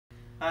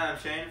Hi, I'm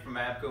Shane from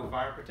ABCO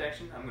Fire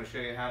Protection. I'm going to show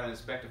you how to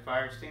inspect a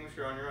fire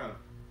extinguisher on your own.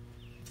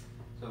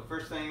 So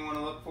first thing you want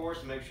to look for is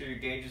to make sure your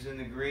gauge is in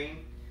the green.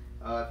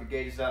 If your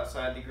gauge is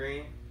outside the green,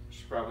 you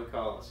should probably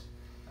call us.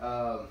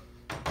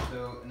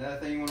 So another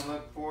thing you want to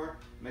look for,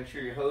 make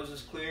sure your hose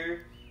is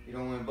clear. You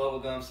don't want bubble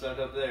gum stuck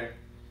up there.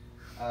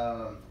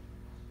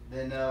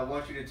 Then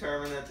once you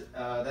determine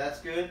that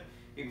that's good,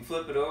 you can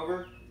flip it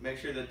over. Make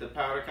sure that the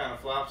powder kind of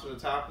flops to the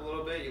top a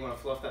little bit. You want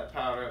to fluff that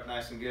powder up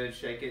nice and good.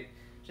 Shake it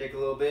a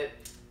little bit.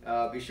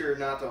 Be sure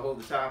not to hold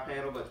the top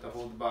handle, but to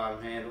hold the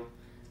bottom handle.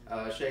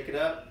 Shake it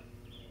up.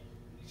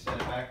 Set it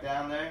back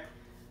down there.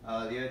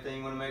 The other thing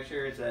you want to make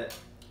sure is that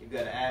you've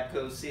got an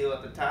ABCO seal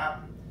at the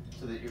top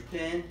so that your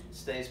pin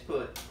stays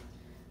put.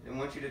 And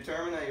once you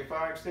determine that your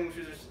fire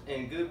extinguisher is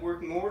in good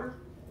working order,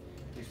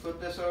 you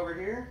flip this over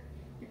here,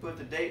 you put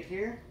the date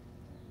here,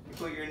 you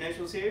put your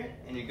initials here,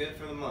 and you're good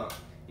for the month.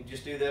 You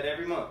just do that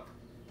every month.